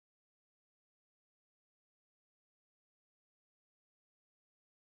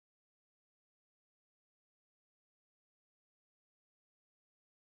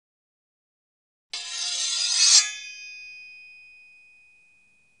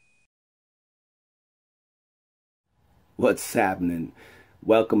What's happening?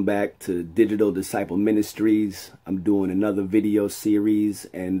 Welcome back to Digital Disciple Ministries. I'm doing another video series,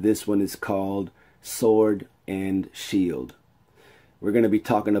 and this one is called Sword and Shield. We're going to be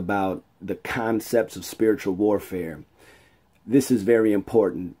talking about the concepts of spiritual warfare. This is very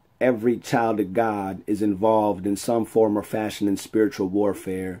important. Every child of God is involved in some form or fashion in spiritual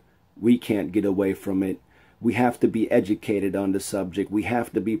warfare. We can't get away from it. We have to be educated on the subject. We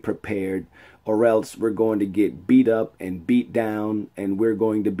have to be prepared, or else we're going to get beat up and beat down, and we're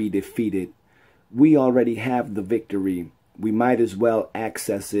going to be defeated. We already have the victory. We might as well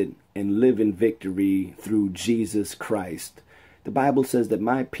access it and live in victory through Jesus Christ. The Bible says that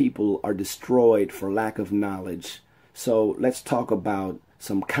my people are destroyed for lack of knowledge. So let's talk about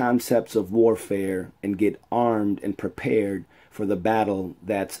some concepts of warfare and get armed and prepared for the battle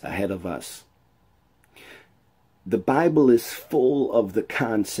that's ahead of us. The Bible is full of the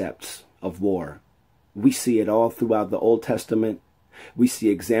concepts of war. We see it all throughout the Old Testament. We see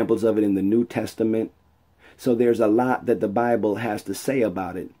examples of it in the New Testament. So there's a lot that the Bible has to say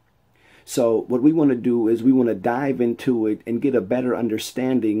about it. So what we want to do is we want to dive into it and get a better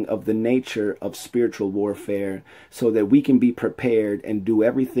understanding of the nature of spiritual warfare so that we can be prepared and do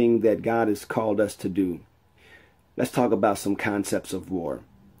everything that God has called us to do. Let's talk about some concepts of war.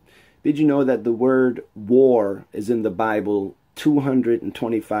 Did you know that the word war is in the Bible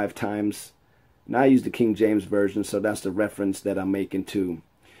 225 times? And I use the King James Version, so that's the reference that I'm making too.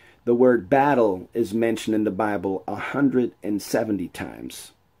 The word battle is mentioned in the Bible 170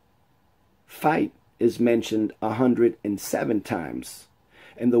 times. Fight is mentioned 107 times.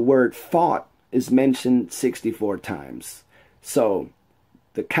 And the word fought is mentioned 64 times. So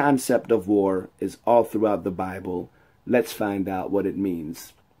the concept of war is all throughout the Bible. Let's find out what it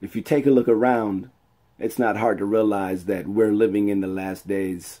means. If you take a look around, it's not hard to realize that we're living in the last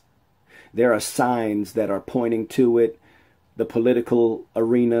days. There are signs that are pointing to it. The political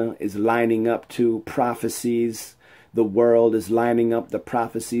arena is lining up to prophecies. The world is lining up the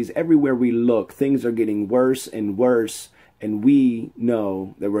prophecies. Everywhere we look, things are getting worse and worse, and we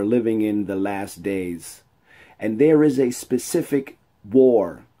know that we're living in the last days. And there is a specific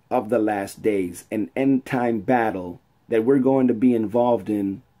war of the last days, an end-time battle that we're going to be involved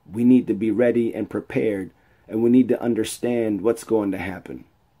in. We need to be ready and prepared, and we need to understand what's going to happen.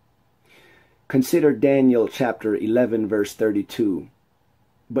 Consider Daniel chapter 11, verse 32.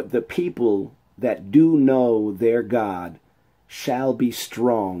 But the people that do know their God shall be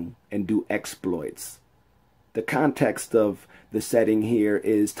strong and do exploits. The context of the setting here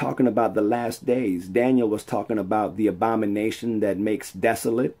is talking about the last days. Daniel was talking about the abomination that makes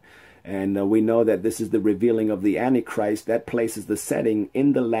desolate. And we know that this is the revealing of the Antichrist. That places the setting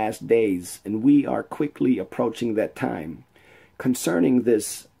in the last days. And we are quickly approaching that time. Concerning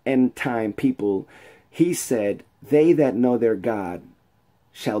this end time people, he said, they that know their God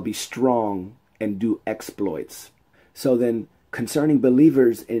shall be strong and do exploits. So then, concerning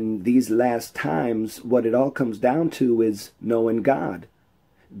believers in these last times, what it all comes down to is knowing God.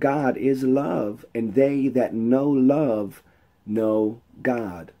 God is love, and they that know love know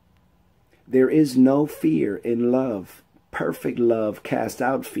God. There is no fear in love. Perfect love casts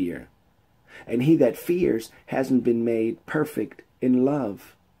out fear. And he that fears hasn't been made perfect in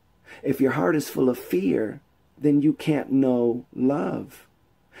love. If your heart is full of fear, then you can't know love.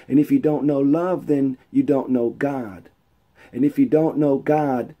 And if you don't know love, then you don't know God. And if you don't know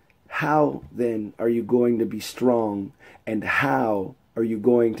God, how then are you going to be strong? And how are you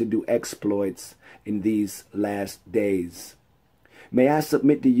going to do exploits in these last days? May I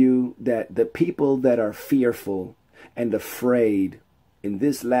submit to you that the people that are fearful and afraid in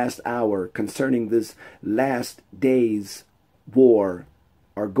this last hour concerning this last day's war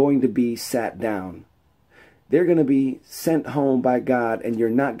are going to be sat down. They're going to be sent home by God, and you're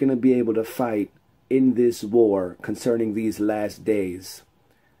not going to be able to fight in this war concerning these last days.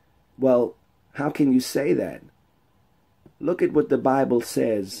 Well, how can you say that? Look at what the Bible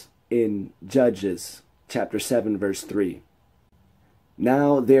says in Judges chapter 7, verse 3.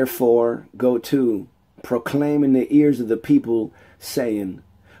 Now, therefore, go to, proclaim in the ears of the people, saying,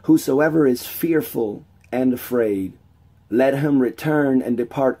 whosoever is fearful and afraid, let him return and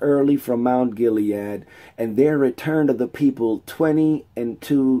depart early from Mount Gilead. And there returned of the people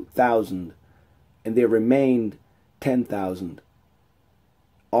 22,000, and there remained 10,000.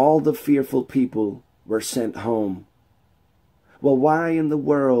 All the fearful people were sent home. Well, why in the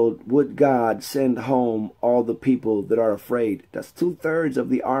world would God send home all the people that are afraid? That's 2/3 of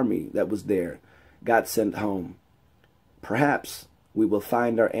the army that was there. God sent home. Perhaps we will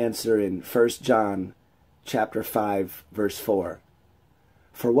find our answer in 1 John chapter 5, verse 4.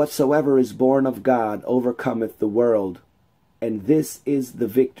 For whatsoever is born of God overcometh the world, and this is the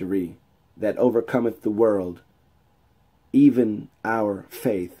victory that overcometh the world, even our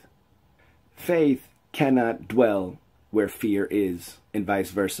faith. Faith cannot dwell where fear is, and vice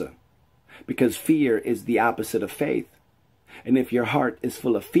versa, because fear is the opposite of faith. And if your heart is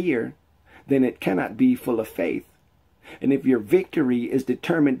full of fear, then it cannot be full of faith. And if your victory is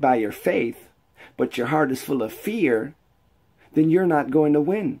determined by your faith, but your heart is full of fear, then you're not going to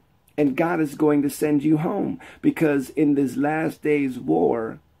win. And God is going to send you home, because in this last days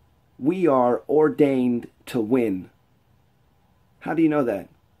war, we are ordained to win. How do you know that?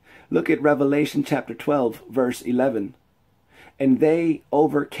 Look at Revelation chapter 12, verse 11. And they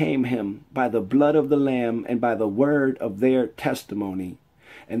overcame him by the blood of the Lamb and by the word of their testimony.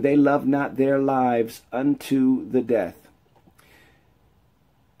 And they loved not their lives unto the death.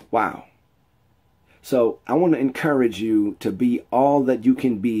 Wow. So I want to encourage you to be all that you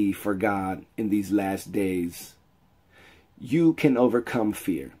can be for God in these last days. You can overcome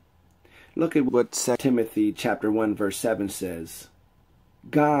fear. Look at what 2 Timothy chapter 1 verse 7 says.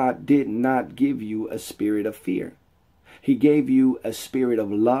 God did not give you a spirit of fear. He gave you a spirit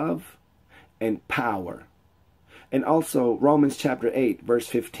of love and power. And also Romans chapter 8 verse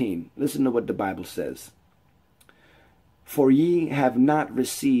 15. Listen to what the Bible says. For ye have not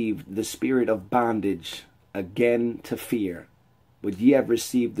received the spirit of bondage again to fear, but ye have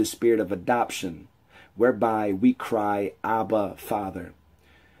received the spirit of adoption, whereby we cry, Abba, Father.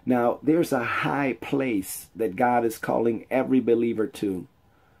 Now, there's a high place that God is calling every believer to.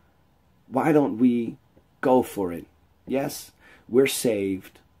 Why don't we go for it? Yes, we're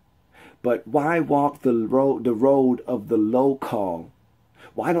saved. But why walk the road of the low call?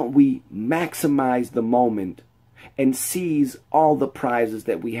 Why don't we maximize the moment and seize all the prizes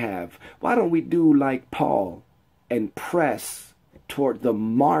that we have? Why don't we do like Paul and press toward the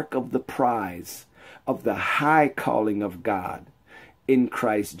mark of the prize of the high calling of God in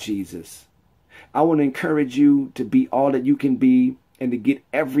Christ Jesus? I want to encourage you to be all that you can be and to get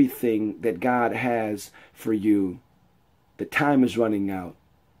everything that God has for you. The time is running out.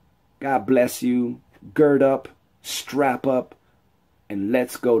 God bless you. Gird up, strap up, and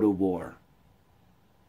let's go to war.